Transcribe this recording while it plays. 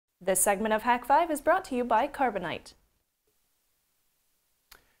This segment of Hak5 is brought to you by Carbonite.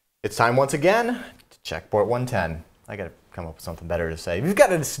 It's time once again to check port 110. I gotta come up with something better to say. If you've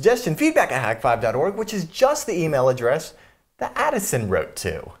got a suggestion, feedback at hak5.org, which is just the email address that Addison wrote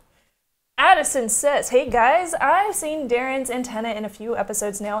to. Addison says, hey guys, I've seen Darren's antenna in a few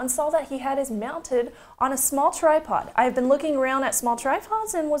episodes now and saw that he had his mounted on a small tripod. I've been looking around at small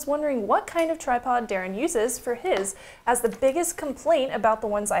tripods and was wondering what kind of tripod Darren uses for his, as the biggest complaint about the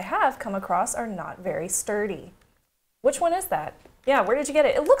ones I have come across are not very sturdy. Which one is that? Yeah, where did you get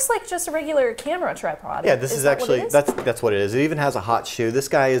it? It looks like just a regular camera tripod. Yeah, this is actually, that's what it is. It even has a hot shoe. This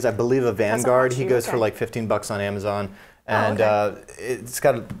guy is, I believe, a Vanguard. He goes for like 15 bucks on Amazon. And it's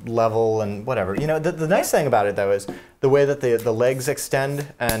got a level and whatever. You know, the nice thing about it, though, is the way that the legs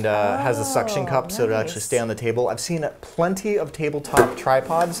extend and has a suction cup so it'll actually stay on the table. I've seen plenty of tabletop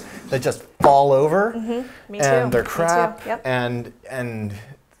tripods that just fall over. Me too. And they're crap. Me too. Yep. And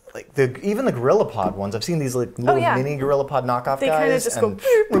like even the GorillaPod ones, I've seen these like little mini GorillaPod knockoff guys. They kind of just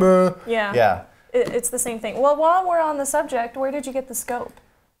go. Yeah. It's the same thing. Well, while we're on the subject, where did you get the scope?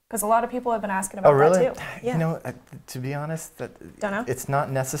 Because a lot of people have been asking about that too. Yeah. You know, to be honest, Don't know. It's not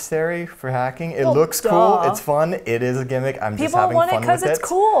necessary for hacking. It looks cool. It's fun. It is a gimmick. I'm just having fun with it. People want it because it's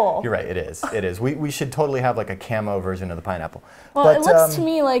cool. You're right. It is. It is. We should totally have like a camo version of the pineapple. Well, it looks to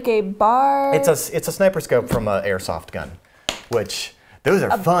me like a bar. It's a sniper scope from an airsoft gun, which those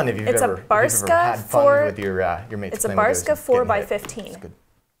are fun if you've ever had fun with your mates. It's a Barska 4x15.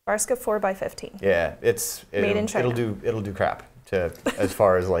 Barska 4x15. Yeah, made in China. It'll do crap. As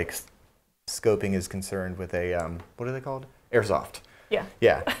far as like scoping is concerned with a what are they called? Airsoft. Yeah.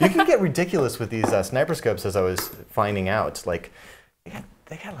 Yeah. You can get ridiculous with these sniper scopes, as I was finding out. Like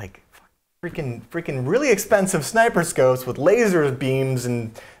they got like freaking really expensive sniper scopes with laser beams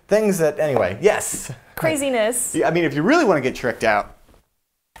and things that anyway. Yes. Craziness. Yeah, I mean, if you really want to get tricked out,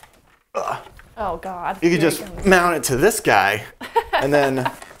 oh God. you could just mount it to this guy, and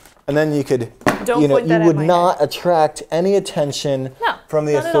then you could. Don't point that you would at my not head. attract any attention from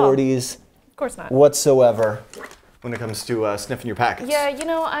the authorities of course not. whatsoever when it comes to sniffing your packets. Yeah, you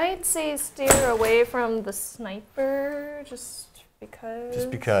know, I'd say steer away from the sniper just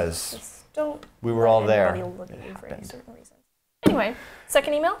because. Just don't. We were all there. Look at you for any certain reason. Anyway,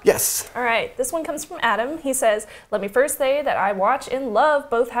 second email? Yes. All right, this one comes from Adam. He says, let me first say that I watch and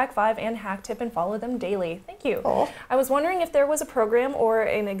love both Hak5 and Hacktip and follow them daily. Thank you. Aww. I was wondering if there was a program or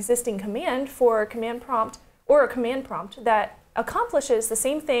an existing command for a command prompt that accomplishes the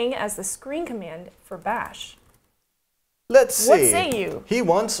same thing as the screen command for bash. Let's see. What say you? He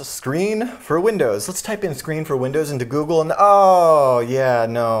wants a screen for Windows. Let's type in screen for Windows into Google and oh yeah,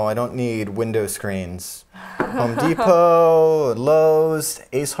 no, I don't need Windows screens. Home Depot, Lowe's,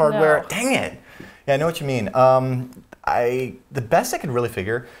 Ace Hardware. No. Dang it. Yeah, I know what you mean. The best I could really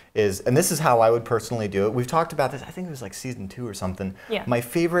figure is, and this is how I would personally do it. We've talked about this. I think it was like season 2 or something. Yeah. My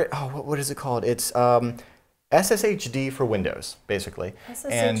favorite. what is it called? It's SSHD for Windows, basically.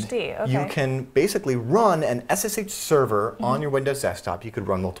 SSHD, and okay. You can basically run an SSH server on your Windows desktop. You could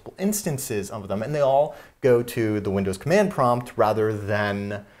run multiple instances of them, and they all go to the Windows command prompt rather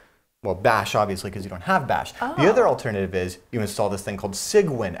than, well, bash, obviously, because you don't have bash. Oh. The other alternative is you install this thing called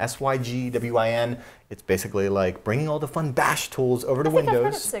Cygwin, S-Y-G-W-I-N. It's basically like bringing all the fun bash tools over to Windows. I've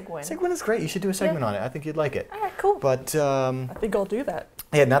heard of Cygwin. Cygwin is great. You should do a segment on it. I think you'd like it. All right, cool. But I think I'll do that.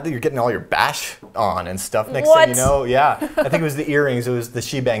 yeah, now that you're getting all your bash on and stuff, next thing you know, yeah. I think it was the earrings. It was the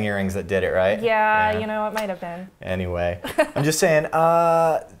Shebang earrings that did it, right? Yeah, you know, it might have been. Anyway, I'm just saying,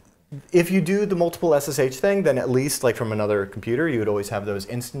 if you do the multiple SSH thing, then at least like from another computer, you would always have those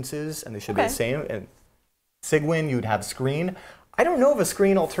instances, and they should be the same. And Cygwin, you'd have screen. I don't know of a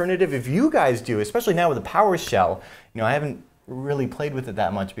screen alternative. If you guys do, especially now with the PowerShell, you know, I haven't really played with it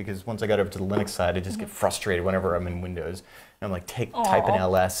that much because once I got over to the Linux side, I just get frustrated whenever I'm in Windows. And I'm like, type in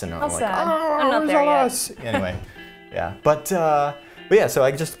ls, and I'm like, I'm not there yet. Anyway, yeah. But yeah, so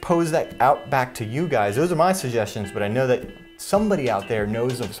I just pose that out back to you guys. Those are my suggestions, but I know that somebody out there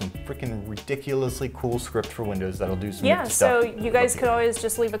knows of some freaking ridiculously cool script for Windows that'll do some stuff. So you guys could always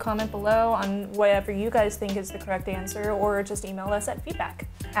just leave a comment below on whatever you guys think is the correct answer, or just email us at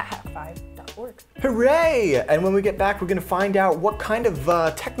feedback@hak5.org. Hooray! And when we get back, we're going to find out what kind of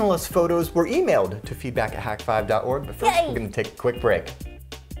Technoless photos were emailed to feedback@hak5.org. But first, we're going to take a quick break.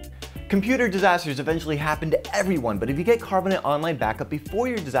 Computer disasters eventually happen to everyone, but if you get Carbonite Online Backup before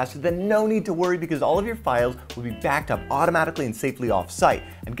your disaster, then no need to worry because all of your files will be backed up automatically and safely off-site.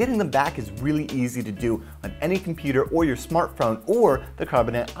 And getting them back is really easy to do on any computer or your smartphone or the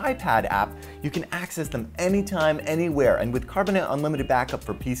Carbonite iPad app. You can access them anytime, anywhere. And with Carbonite Unlimited Backup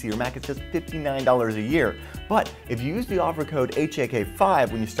for PC or Mac, it's just $59 a year. But if you use the offer code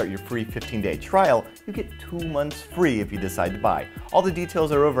HAK5 when you start your free 15-day trial, you get 2 months free if you decide to buy. All the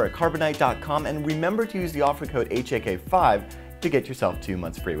details are over at carbonite.com, and remember to use the offer code HAK5 to get yourself 2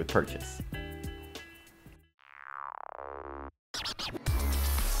 months free with purchase.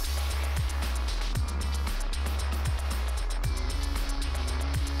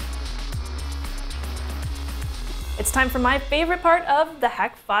 It's time for my favorite part of the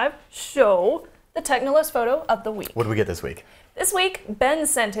Hak5 show, the Technolist photo of the week. What do we get this week? This week, Ben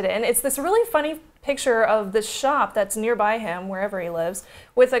sent it in. It's this really funny picture of the shop that's nearby him, wherever he lives,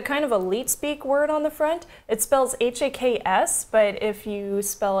 with a kind of a leetspeak word on the front. It spells H-A-K-S, but if you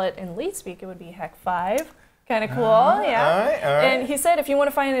spell it in leetspeak, it would be Hak5. Kind of cool, yeah. All right. And he said if you want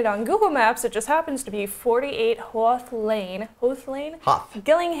to find it on Google Maps, it just happens to be 48 Hoth Lane,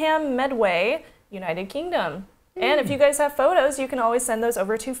 Gillingham Medway, United Kingdom. And if you guys have photos, you can always send those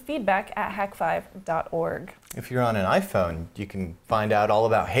over to feedback@hak5.org. If you're on an iPhone, you can find out all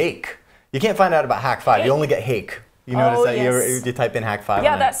about Hake. You can't find out about Hak5. You only get Hake. You notice that you type in Hak5.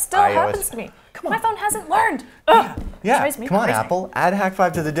 Yeah, that still iOS. happens to me. Come on. My phone hasn't learned. Ugh. Yeah, come on, Apple. Add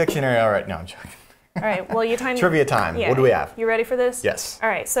Hak5 to the dictionary. All right, no, I'm joking. All right, well, Trivia time. Yeah. What do we have? You ready for this? Yes. All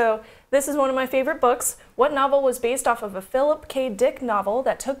right, so this is one of my favorite books. What novel was based off of a Philip K. Dick novel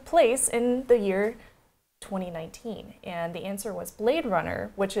that took place in the year 2019? And the answer was Blade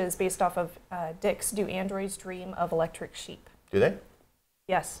Runner, which is based off of Dick's Do Androids Dream of Electric Sheep? Do they?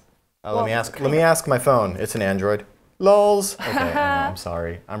 Yes. Well, let me ask my phone. It's an Android. Lols. Okay, I know, I'm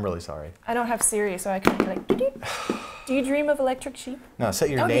sorry. I'm really sorry. I don't have Siri, so I can be like, do you dream of electric sheep? No, set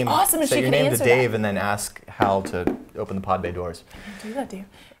your name. Awesome if set she your can name to answer Dave, that. and then ask Hal to open the pod bay doors. Do that, Dave.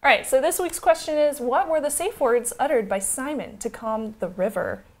 All right. So this week's question is: what were the safe words uttered by Simon to calm the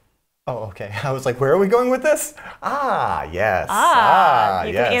river? Oh, okay. I was like, where are we going with this? Ah, yes.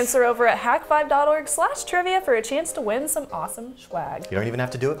 You can answer over at hak5.org/trivia for a chance to win some awesome swag. You don't even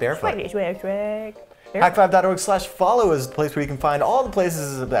have to do it barefoot. Swag. Hak5.org/follow is the place where you can find all the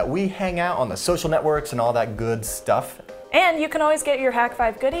places that we hang out on the social networks and all that good stuff. And you can always get your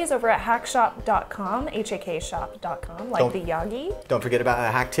Hak5 goodies over at hakshop.com, HAKshop.com, like the Yagi. Don't forget about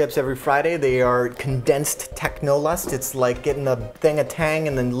Hack Tips every Friday. They are condensed technolust. It's like getting a thing of Tang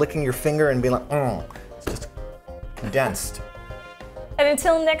and then licking your finger and being like, it's just condensed. And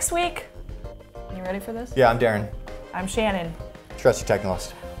until next week, you ready for this? Yeah, I'm Darren. I'm Shannon. Trusty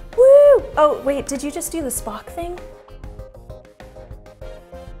Technolust. Woo! Oh, wait, did you just do the Spock thing?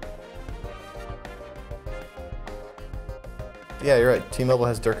 Yeah, you're right. T-Mobile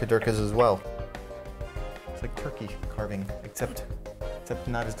has Durkas as well. It's like turkey carving, except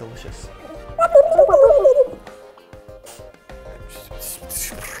not as delicious.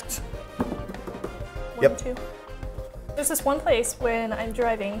 Yep. There's this one place when I'm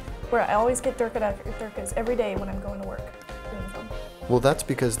driving where I always get Durkas every day when I'm going to work. Well, that's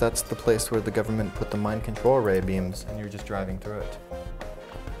because that's the place where the government put the mind control array beams, and you're just driving through it.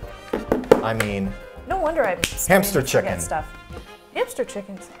 I mean, no wonder I'm hamster chicken stuff. Hamster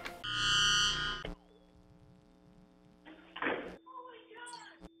chickens.